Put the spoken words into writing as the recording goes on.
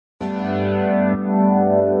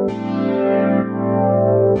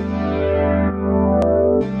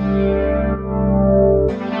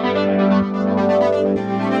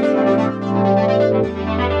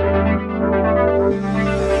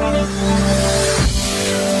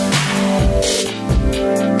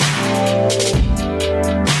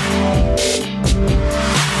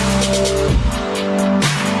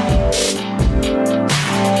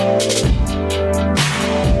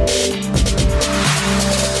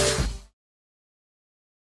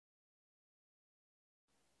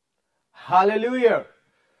Hallelujah.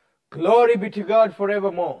 Glory be to God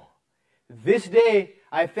forevermore. This day,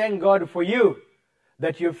 I thank God for you,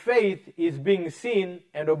 that your faith is being seen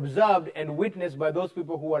and observed and witnessed by those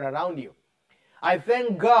people who are around you. I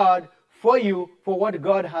thank God for you, for what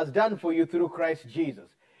God has done for you through Christ Jesus.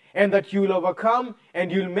 And that you will overcome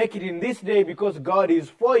and you'll make it in this day because God is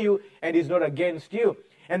for you and is not against you.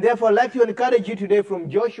 And therefore, I'd like to encourage you today from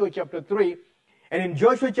Joshua chapter 3. And in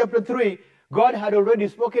Joshua chapter 3, God had already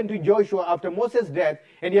spoken to Joshua after Moses' death,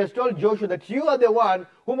 and he has told Joshua that you are the one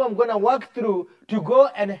whom I'm going to walk through to go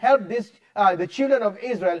and help the children of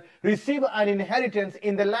Israel receive an inheritance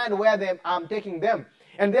in the land where I'm taking them.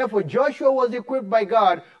 And therefore, Joshua was equipped by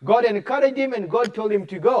God. God encouraged him, and God told him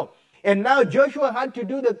to go. And now Joshua had to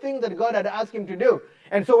do the thing that God had asked him to do.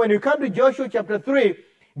 And so when you come to Joshua chapter 3,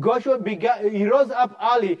 Joshua he rose up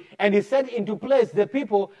early and he set into place the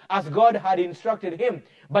people as God had instructed him.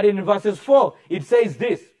 But in verses 4, it says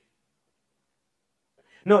this.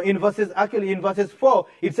 No, in verses 4,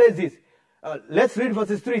 it says this. Let's read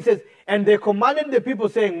verses 3. It says, and they commanded the people,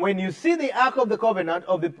 saying, when you see the ark of the covenant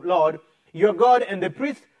of the Lord, your God, and the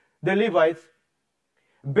priests, the Levites,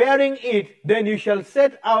 bearing it, then you shall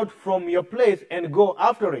set out from your place and go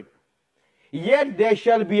after it. Yet there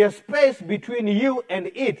shall be a space between you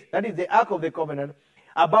and it, that is the ark of the covenant,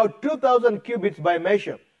 about 2,000 cubits by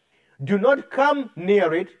measure. Do not come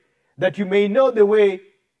near it, that you may know the way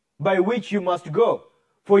by which you must go,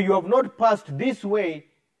 for you have not passed this way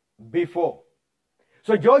before.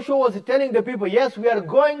 So Joshua was telling the people, yes, we are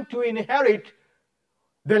going to inherit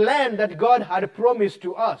the land that God had promised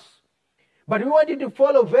to us. But we want you to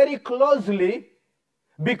follow very closely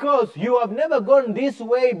because you have never gone this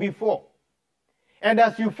way before. And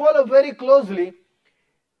as you follow very closely,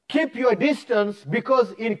 keep your distance,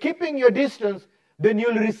 because in keeping your distance, then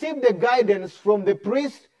you'll receive the guidance from the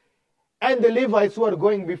priests and the Levites who are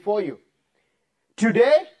going before you.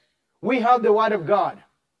 Today, we have the Word of God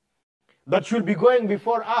that should be going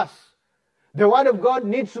before us. The Word of God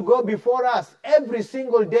needs to go before us every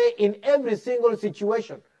single day in every single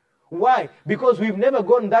situation. Why? Because we've never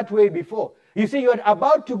gone that way before. You see, you're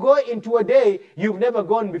about to go into a day you've never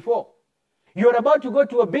gone before. You're about to go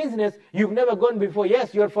to a business you've never gone before.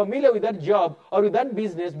 Yes, you're familiar with that job or with that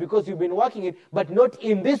business because you've been working it, but not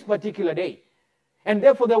in this particular day. And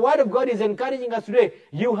therefore, the Word of God is encouraging us today.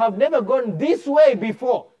 You have never gone this way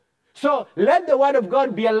before. So let the Word of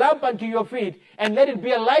God be a lamp unto your feet and let it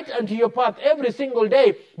be a light unto your path every single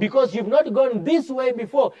day, because you've not gone this way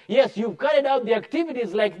before. Yes, you've carried out the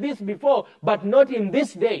activities like this before, but not in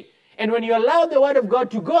this day. And when you allow the Word of God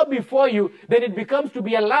to go before you, then it becomes to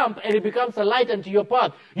be a lamp and it becomes a light unto your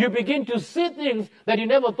path. You begin to see things that you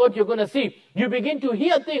never thought you're going to see. You begin to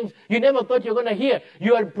hear things you never thought you're going to hear.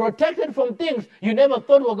 You are protected from things you never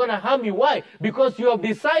thought were going to harm you. Why? Because you have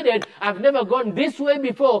decided, I've never gone this way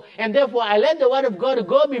before, and therefore I let the Word of God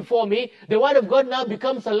go before me. The Word of God now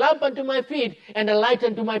becomes a lamp unto my feet and a light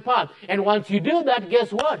unto my path. And once you do that,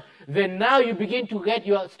 guess what? Then now you begin to get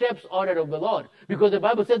your steps ordered of the Lord. Because the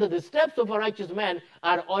Bible says that the steps of a righteous man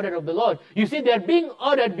are ordered of the Lord. You see, they're being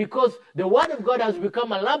ordered because the Word of God has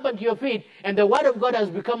become a lamp unto your feet, and the Word of God has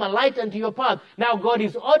become a light unto your path. Now God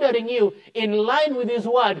is ordering you in line with His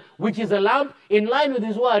Word, which is a lamp, in line with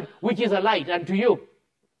His Word, which is a light unto you.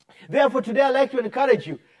 Therefore, today I'd like to encourage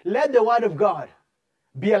you, let the Word of God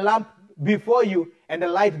be a lamp before you and a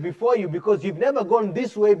light before you, because you've never gone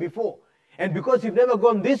this way before. And because you've never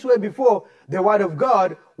gone this way before, the Word of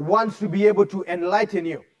God wants to be able to enlighten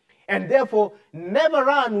you. And therefore, never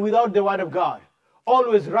run without the Word of God.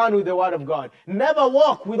 Always run with the Word of God. Never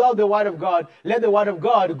walk without the Word of God. Let the Word of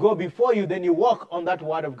God go before you, then you walk on that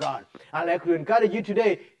Word of God. I'd like to encourage you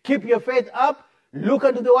today, keep your faith up, look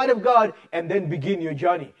unto the Word of God, and then begin your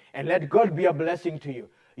journey. And let God be a blessing to you.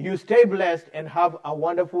 You stay blessed and have a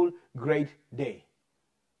wonderful, great day.